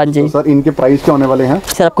 ऑलराउंडर है। हाँ जी। तो सर इनके प्राइस क्या होने वाले हैं?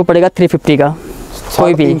 सर आपको पड़ेगा 350 का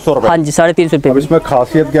कोई भी। हाँ जी 350 रुपये। इसमें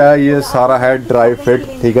खासियत क्या है? ये सारा है ड्राई फिट।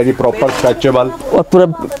 ठीक है जी, प्रॉपर स्ट्रेचेबल और पूरा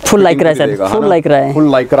फुल लाइक्रा है सर। फुल लाइक्रा है।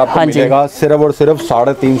 फुल लाइक्रा आपको मिलेगा सिर्फ और सिर्फ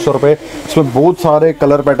 350 रुपए। इसमें बहुत सारे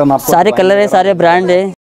कलर पैटर्न आपको, सारे कलर है, सारे ब्रांड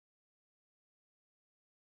है।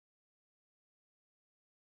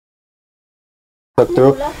 सकते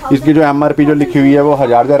हो। इसकी जो एमआरपी जो लिखी हुई है वो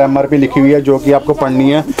 1000 एमआरपी लिखी हुई है, जो कि आपको पढ़नी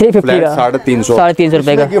है 350 का 350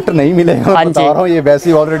 रुपए का। गिफ्ट नहीं मिलेगा। हाँ बता रहा हूँ, ये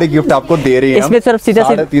वैसे ऑलरेडी गिफ्ट आपको दे रही है। इसमें सिर्फ सीधा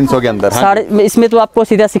 350 के अंदर। इसमें तो आपको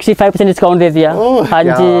सीधा 65% डिस्काउंट दे दिया। हाँ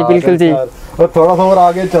जी बिल्कुल जी। और थोड़ा सा और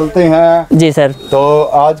आगे चलते हैं जी सर। तो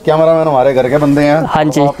आज कैमरामैन हमारे घर के बंदे हैं। हाँ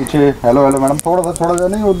जी। पीछे हेलो मैडम, थोड़ा सा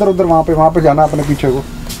नहीं, उधर वहाँ पे जाना अपने पीछे को।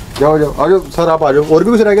 जाओ आ जाओ सर, आप आ जाओ। और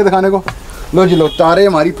भी कुछ रह गया दिखाने को? लो जी लो, तारे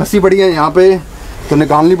हमारी फंसी पड़ी है यहाँ पे, तो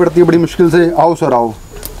निकालनी पड़ती है बड़ी मुश्किल से। आओ सर आओ।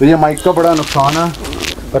 तो ये माइक का बड़ा नुकसान है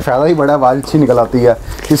पर फायदा ही बड़ा है, आवाज़ अच्छी निकल आती है।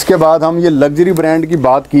 इसके बाद हम ये लग्जरी ब्रांड की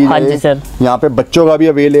बात की हाँ जी सर। यहाँ पे बच्चों का भी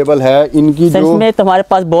अवेलेबल है। इनकी सर जो इसमें तो हमारे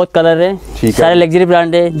पास बहुत कलर है। ठीक है। सारे लग्जरी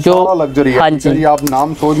ब्रांड है जो लग्जरी है। हाँ जी। आप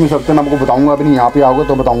नाम सोच नहीं सकते, मैं आपको बताऊंगा अभी, यहाँ पे आओगे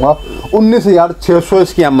तो बताऊंगा। 19,600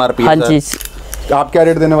 इसकी एमआरपी। हाँ जी। आप क्या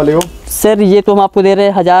रेट देने वाले हो? सर ये तो हम आपको दे रहे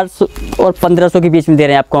हैं 1000 और 1500 के बीच में दे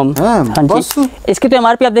रहे हैं आपको हम। हाँ जी। इसकी तो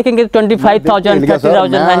एमआरपी आप देखेंगे 25,000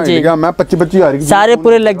 30,000। हाँ जी। मैं 25,000 की सारे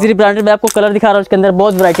पूरे लग्जरी ब्रांडेड। मैं आपको कलर दिखा रहा हूँ, उसके अंदर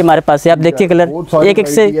बहुत वैरायटी हमारे पास है। आप देखिए कलर एक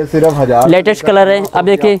से लेटेस्ट कलर है। अब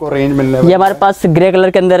देखिए ये हमारे पास ग्रे कलर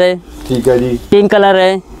के अंदर है। ठीक है जी। पिंक कलर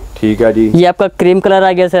है। ठीक है जी। ये आपका क्रीम कलर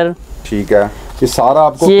आ गया सर। ठीक है। ये सारा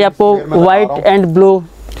आपको, ये आपको व्हाइट एंड ब्लू।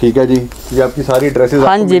 ठीक है जी। ये आपकी सारी ड्रेसेस।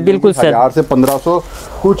 हाँ जी बिल्कुल सर। 1000 से 1500।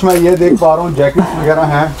 कुछ मैं ये देख पा रहा हूँ जैकेट वगैरह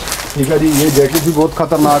हैं। ठीक है जी। ये जैकेट भी बहुत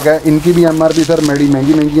खतरनाक है। इनकी भी एमआरपी सर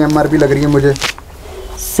महंगी एमआरपी लग रही है मुझे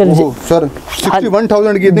सर। सर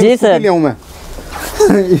 61,000 की जी सर लिया हूँ मैं।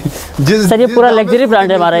 सर ये पूरा लग्जरी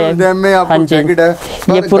ब्रांड है हमारा। ये जैकेट है।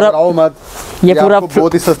 ये पूरा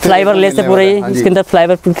बहुत ही सस्ते फ्लाइवर लेस है पूरा। इसके अंदर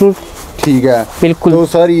फ्लाइवर बिल्कुल। ठीक है बिल्कुल। तो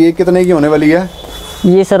सर ये कितने की होने वाली है?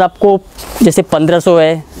 ये सर आपको जैसे 1500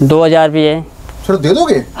 है, 2000 भी है। सर दे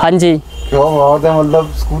दोगे? हाँ जी। क्या बात है,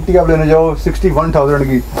 मतलब स्कूटी आप लेने जाओ 61,000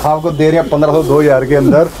 की आपको दे रहे हैं 1500 2000 के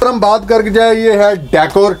अंदर। तो हम बात करके जाए, ये है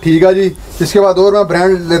डेकोर। ठीक है जी। इसके बाद और मैं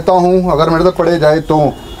ब्रांड लेता हूँ अगर मेरे तक पड़े जाए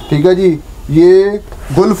तो। ठीक है जी। ये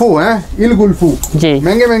गुल्फू है, इल गुल्फू जी।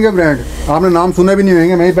 महंगे ब्रांड, आपने नाम सुने भी नहीं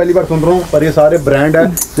होंगे, मैं ही पहली बार सुन रहा हूँ, पर ये सारे ब्रांड है।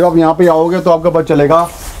 जब आप यहाँ पे आओगे तो आपको पता चलेगा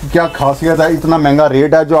क्या खासियत है, इतना महंगा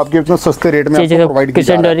रेट है जो आपके इतना सस्ते रेट में आपको प्रोवाइड किया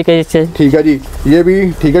जा रहा है। ठीक है जी। ये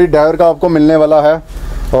भी ठीक है जी, डायर का आपको मिलने वाला है।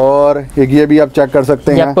 और एक ये भी आप चेक कर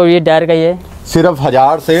सकते हैं, आपको ये डायर का ये सिर्फ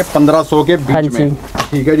 1000 से 1500 के बीच में।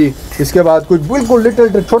 ठीक है जी। इसके बाद कुछ बिल्कुल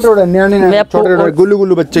लिटिल छोटे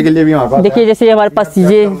गुल्लू बच्चे के लिए भी हमारे पास देखिए, जैसे हमारे पास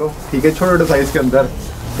ये ठीक है छोटे साइज के अंदर।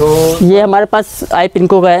 तो ये हमारे पास आई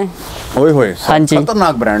पिंको का है। ओए होए, हाँ जी,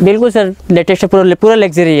 खतरनाक ब्रांड, बिल्कुल सर, लेटेस्ट पूरा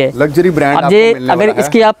लग्जरी है, लग्जरी ब्रांड। अब ये अगर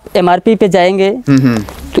इसकी आप MRP पे जाएंगे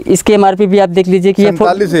तो इसके MRP भी आप देख लीजिए कि ये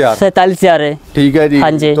 47,000 है। ठीक है जी।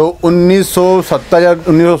 हाँ जी। तो 1970 या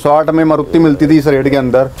 1960 में मारुति मिलती थी इस रेट के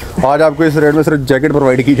अंदर, आज आपको इस रेट में सिर्फ जैकेट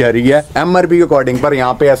प्रोवाइड की जा रही है MRP के अकॉर्डिंग, पर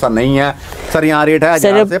यहाँ पे ऐसा नहीं है सर। यहाँ रेट है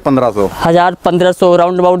 1000 से 1500, 1500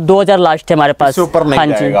 राउंड अबाउट 2000 लास्ट है हमारे पास, ऊपर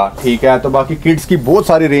नहीं जाएगा। ठीक है, तो बाकी किड्स की बहुत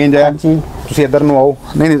सारी रेंज है। इधर न आओ,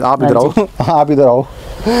 नहीं आप इधर आओ, आप इधर आओ।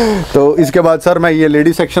 तो इसके बाद सर मैं ये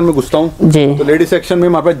लेडीज सेक्शन में घुसता हूँ जी। तो लेडीज सेक्शन में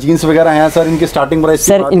हमारे पास जीन्स वगैरह हैं सर, इनकी स्टार्टिंग प्राइस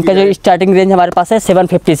सर, इनका जो स्टार्टिंग रेंज हमारे पास है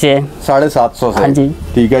 750 से है, 750 से। हाँ जी।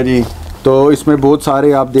 ठीक है जी। तो इसमें बहुत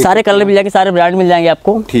सारे आप देख, सारे कलर मिल जाएंगे, सारे ब्रांड मिल जाएंगे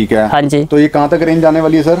आपको। ठीक है, हाँ जी। तो ये कहाँ तक रेंज आने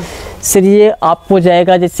वाली है सर? सर ये आपको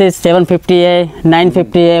जाएगा जैसे 750 है,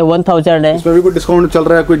 950 है, 1000 है। इसमें भी कोई डिस्काउंट चल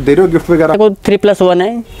रहा है, कोई दे रहे हो गिफ्ट वगैरह? 3+1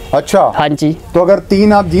 है। अच्छा, हाँ जी। तो अगर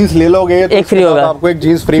 3 आप जीन्स ले लोगे तो एक फ्री होगा, आपको एक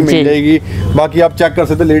जीन्स फ्री मिल जाएगी। बाकी आप चेक कर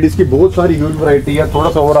सकते हैं, लेडीज की बहुत सारी ह्यूज वैरायटी है। थोड़ा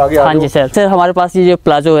सा और आगे हाँ जी सर, हमारे पास ये जो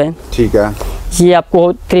प्लाजो है, ठीक है, ये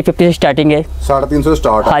आपको 350 से स्टार्टिंग है, 350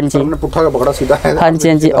 स्टार्ट है। हाँ जी। पुट्ठा का पकड़ा सीधा है। हाँ जी,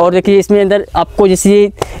 हाँ जी। और देखिए इसमें अंदर आपको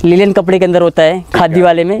जैसे लिनन कपड़े के अंदर होता है, खादी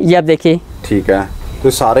वाले में, ये आप देखिए। ठीक है, तो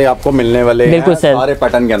सारे आपको मिलने वाले हैं, बिल्कुल सर, सारे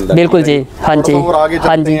पैटर्न के अंदर। बिल्कुल जी। हाँ जी,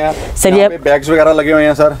 हाँ जी सर। ये बैग्स वगैरह लगे हुए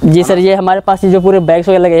हैं सर? जी सर, ये हमारे पास जो पूरे बैग्स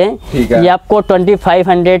वगैरह लगे हैं, ये आपको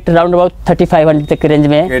 2500 राउंड अबाउट 3500 तक के रेंज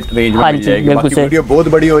में। हाँ जी, बिल्कुल सर। वीडियो बहुत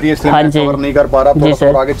बड़ी हो रही है इसलिए मैं कवर नहीं कर पा रहा, जी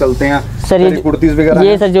सर। आगे चलते हैं सर। ये कुर्तीज वगैरह,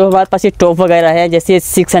 ये सर जो हमारे पास ये टॉप वगैरह है, जैसे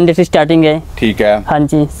 600 से स्टार्टिंग है। ठीक है, हाँ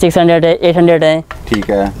जी, 600 है, 800 है। ठीक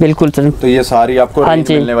है, बिल्कुल सर। तो ये सारी आपको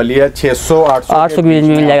मिलने वाली है 600 800 की रेंज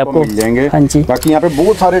में मिल जाएगा आपको, मिल जाएंगे। हाँ जी। बाकी यहाँ पे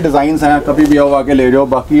बहुत सारे डिजाइन हैं, कभी भी आओ आके ले जाओ।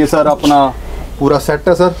 बाकी ये सर अपना पूरा सेट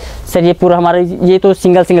है सर? सर ये पूरा हमारा, ये तो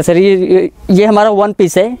सिंगल सर, ये हमारा 1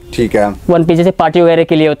 पीस है। ठीक है, 1 पीस जैसे पार्टी वगैरह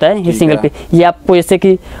के लिए होता है, ये सिंगल पीस। ये आपको जैसे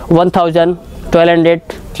कि 1000, 1200,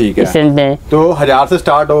 ठीक है, तो 1000 से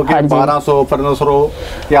स्टार्ट हो गया, 1200 1500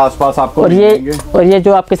 के आसपास आपको। और ये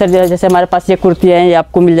जो आपके सर जैसे हमारे पास ये कुर्ती है, ये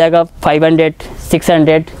आपको मिल जाएगा 500,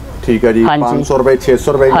 600। ठीक है जी, 500 रुपए,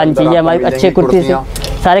 600 रुपए। हाँ जी, ये हमारी अच्छी कुर्ती है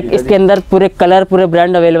सारे। इसके अंदर पूरे कलर, पूरे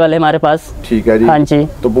ब्रांड अवेलेबल है हमारे पास। ठीक है जी। हाँ जी,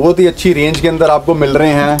 तो बहुत ही अच्छी रेंज के अंदर आपको मिल रहे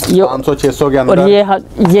हैं 500-600 के अंदर।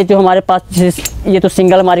 और ये जो हमारे पास, ये तो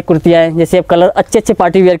सिंगल हमारी कुर्तियाँ हैं, जैसे अब कलर अच्छे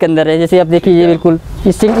पार्टी वेयर के अंदर है। जैसे आप देखिए, ये बिल्कुल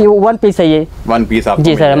ये 1 पीस है, ये 1 पीस आपको।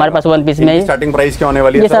 जी सर, हमारे पास 1 पीस में स्टार्टिंग प्राइस क्या होने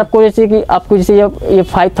वाली है? ये सर आपको जैसे कि आपको जैसे ये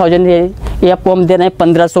 5000 है, ये आपको हम दे रहे हैं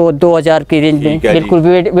 1500, 2000 की रेंज में। बिल्कुल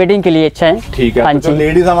वेडिंग के लिए अच्छा है। ठीक है, तो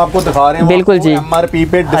लेडीज हम आपको दिखा रहे हैं, बिल्कुल जी, MRP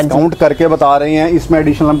पे डिस्काउंट करके बता रहे हैं। इसमें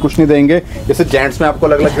एडिशनल हम कुछ नहीं देंगे। जैसे जेंट्स में आपको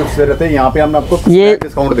अलग अलग गिफ्ट दे रहे थे, यहाँ पे हम आपको ये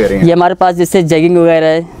डिस्काउंट दे रहे हैं। ये हमारे पास जैसे जैगिंग वगैरह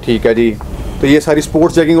है। ठीक है जी, तो ये सारी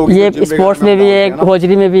स्पोर्ट्स जैगिंग होगी, ये स्पोर्ट्स में भी है,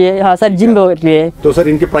 होजरी में भी है। हाँ सर, जिम के लिए। तो सर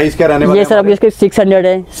इनकी प्राइस क्या रहने वाली है? ये सर अभी इसके 600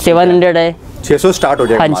 है, 700 है, 600 स्टार्ट हो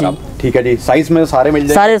जाएगा। हाँ जी, ठीक है जी। साइज में सारे मिल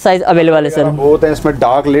जाएंगे, सारे साइज अवेलेबल है सर। बहुत है इसमें,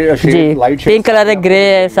 dark shade, light shade, pink colour है, ग्रे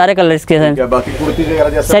है, सारे कलर इसके सर। बाकी कुर्ती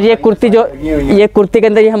वगैरह सर, ये कुर्ती जो ये कुर्ती के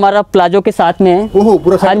अंदर ये हमारा प्लाजो के साथ में है। ओह,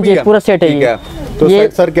 पूरा सेट? हाँ जी, पूरा सेट है ये। तो ये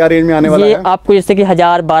सर क्या रेंज में आने वाला है? आपको जैसे कि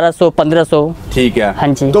 1000, 1200, 1500। ठीक है, हाँ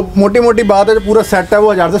जी। तो मोटी मोटी बात है, जो पूरा सेट है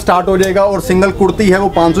वो 1000 से स्टार्ट हो जाएगा, और सिंगल कुर्ती है वो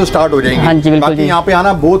 500 स्टार्ट हो जाएगी। हाँ जी, बिल्कुल। यहाँ पे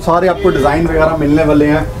आना, बहुत सारे आपको डिजाइन वगैरह मिलने वाले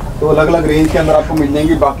हैं, तो अलग अलग रेंज के अंदर आपको मिल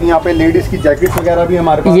जाएंगी। बाकी यहाँ पे लेडीज की जैकेट वगैरह भी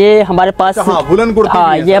हमारे पास, ये हमारे पास। हाँ, बुलंद कुर्ती।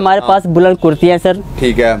 हाँ, ये हमारे पास बुलंद कुर्ती है सर।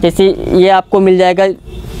 ठीक है, जैसे ये आपको मिल जाएगा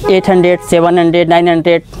 800, 700,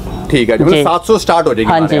 900। ठीक है, मतलब 700 स्टार्ट हो जाएगी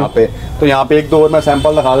हमारे यहाँ पे। तो यहाँ पे एक दो और मैं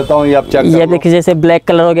सैंपल दिखा देता हूँ, ये आप चेक ये देखिए। जैसे ब्लैक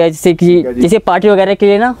कलर हो गया, जैसे पार्टी वगैरह के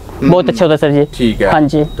लिए ना बहुत अच्छा होता है सर ये। ठीक है, हाँ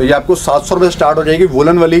जी। तो ये आपको 700 रुपए स्टार्ट हो जाएगी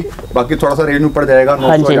वुलन वाली। बाकी थोड़ा सा रेंज में पड़ जाएगा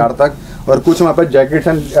 900-1000 तक। और कुछ हमारे पास जैकेट्स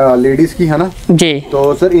एंड लेडीज की है ना जी।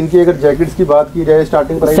 तो सर इनकी अगर जैकेट्स की बात की जाए,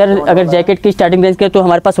 स्टार्टिंग प्राइस सर, अगर जैकेट की स्टार्टिंग रेंज के तो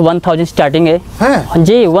हमारे पास 1000 स्टार्टिंग है।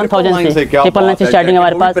 जी, 1000 से 999 से स्टार्टिंग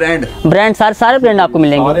हमारे पास। ब्रांड सारे ब्रांड आपको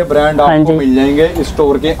मिलेंगे, सारे ब्रांड आपको मिल जाएंगे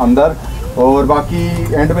स्टोर के अंदर। और बाकी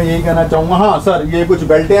एंड में यही कहना चाहूंगा, हाँ सर, ये कुछ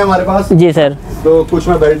बेल्टे हैं हमारे पास। जी सर, तो कुछ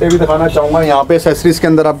मैं बेल्टे भी दिखाना चाहूंगा। यहाँ पे एक्सेसरीज के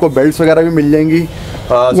अंदर आपको बेल्ट्स वगैरह भी मिल जाएंगी।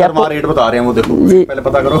 सर हमारा रेट बता रहे हैं वो देखो, पहले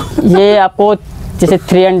पता करो। ये आपको जैसे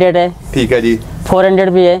 300 है। ठीक है जी, 400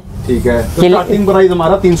 भी है। ठीक है, तो स्टार्टिंग प्राइस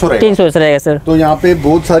हमारा 300 रहेगा। 300 रहेगा सर। तो यहाँ पे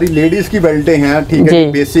बहुत सारी लेडीज की बेल्टें हैं। ठीक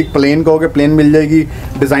है, बेसिक प्लेन कहोगे प्लेन मिल जाएगी,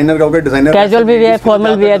 डिजाइनर कहोगे डिजाइनर, कैजुअल भी है,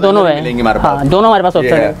 फॉर्मल भी है, दोनों है हमारे पास। हाँ, दोनों हमारे पास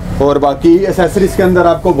ऑप्शन है। और बाकी एक्सेसरीज के अंदर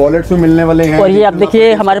आपको वॉलेट्स भी मिलने वाले हैं। और ये आप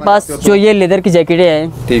देखिए हमारे पास जो ये लेदर की जैकेटें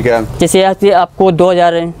हैं। ठीक है, जैसे आपको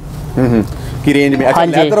 2000 है की रेंज में। अच्छा,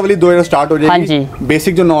 लेदर वाली 2000 स्टार्ट हो जाएगी। हाँ जी।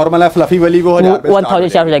 बेसिक जो नॉर्मल है फ्लफी वाली वो 1000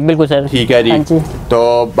 स्टार्ट हो जाएगी। बिल्कुल सर, ठीक है जी। तो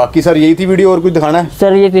बाकी सर यही थी वीडियो, और कुछ दिखाना है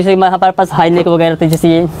सर? ये जैसे हमारे पास हाई नेक वगैरह थे, जैसे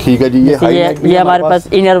ये। ठीक है जी, ये हमारे पास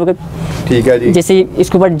इनर ठीक है जी। जैसे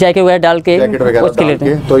इसके ऊपर जैकेट वगैरह डाल के उसके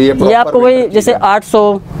लिए तो ये आपको वही जैसे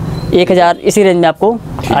 800 1000 इसी रेंज में आपको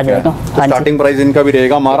आ जाएगा। स्टार्टिंग प्राइस इनका भी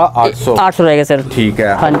रहेगा हमारा 800 रहेगा सर। ठीक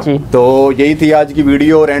है हाँ जी। तो यही थी आज की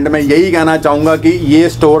वीडियो और एंड में यही कहना चाहूंगा कि ये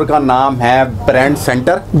स्टोर का नाम है ब्रांड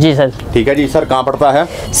सेंटर। जी सर। ठीक है जी सर, कहाँ पड़ता है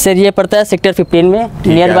सर? ये पड़ता है सेक्टर 15 में,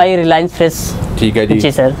 नियर बाई रिलायंस फ्रेश। ठीक है जी।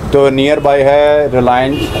 जी सर। तो नियर बाय है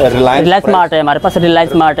रिलायंस मार्ट है हमारे पास,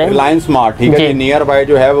 रिलायंस मार्ट है, रिलायंस मार्ट। ठीक है जी। नियर बाय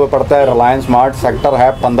जो है वो पड़ता है रिलायंस मार्ट, सेक्टर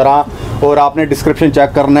है 15 और आपने डिस्क्रिप्शन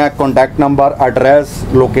चेक करना है, कॉन्टैक्ट नंबर, एड्रेस,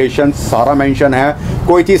 लोकेशन सारा मेंशन है।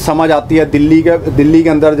 कोई चीज़ समझ आती है दिल्ली के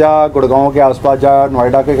अंदर जा, गुड़गांव के आसपास जा,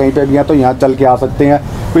 नोएडा के कहीं पे भी हैं तो यहाँ चल के आ सकते हैं।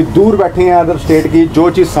 कोई दूर बैठे हैं अदर स्टेट की, जो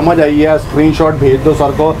चीज़ समझ आई है स्क्रीनशॉट भेज दो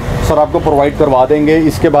सर को, सर आपको प्रोवाइड करवा देंगे।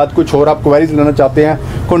 इसके बाद कुछ और आप क्वेरीज लेना चाहते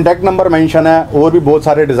हैं, कॉन्टैक्ट नंबर मेंशन है और भी बहुत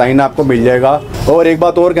सारे डिज़ाइन आपको मिल जाएगा। और एक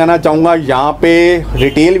बात और कहना चाहूँगा, यहाँ पे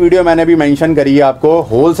रिटेल वीडियो मैंने भी मेंशन करी है, आपको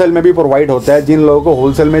होलसेल में भी प्रोवाइड होता है। जिन लोगों को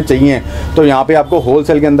होलसेल में चाहिए तो यहाँ पे आपको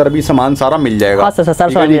होलसेल के अंदर भी सामान सारा मिल जाएगा।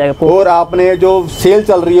 और आपने जो सेल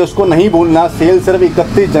चल रही है उसको नहीं भूलना, सेल सिर्फ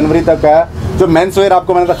 31 जनवरी तक है। जो मेंस वेयर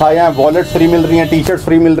आपको मैंने दिखाया है, वॉलेट फ्री मिल रही हैं, टी शर्ट्स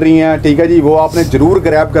फ्री मिल रही हैं। ठीक है जी, वो आपने जरूर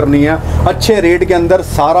ग्रैब करनी है। अच्छे रेट के अंदर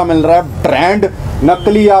सारा मिल रहा है, ब्रांड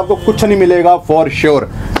नकली आपको कुछ नहीं मिलेगा फॉर श्योर।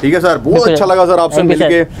 ठीक है सर, बहुत अच्छा लगा सर आपसे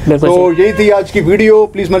मिलके। तो यही थी आज की वीडियो।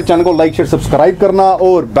 प्लीज मेरे चैनल को लाइक शेयर सब्सक्राइब करना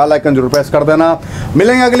और बेल आइकन जरूर प्रेस कर देना।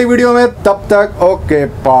 मिलेंगे अगली वीडियो में, तब तक ओके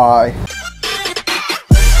बाय।